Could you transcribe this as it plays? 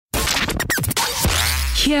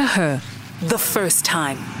Hear her the first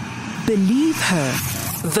time. Believe her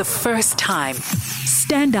the first time.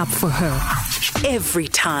 Stand up for her every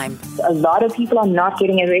time. A lot of people are not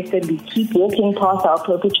getting arrested. We keep walking past our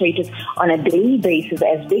perpetrators on a daily basis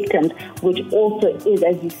as victims, which also is,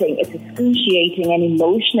 as you're saying, it's excruciating, and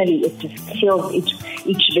emotionally it just kills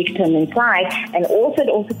each victim inside. And also it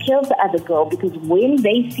also kills the other girl, because when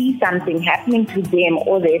they see something happening to them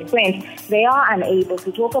or their friends, they are unable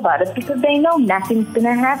to talk about it because they know nothing's going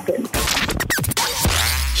to happen.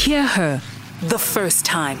 Hear her the first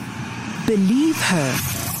time. Believe her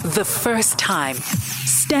the first time.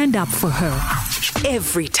 Stand up for her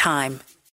every time.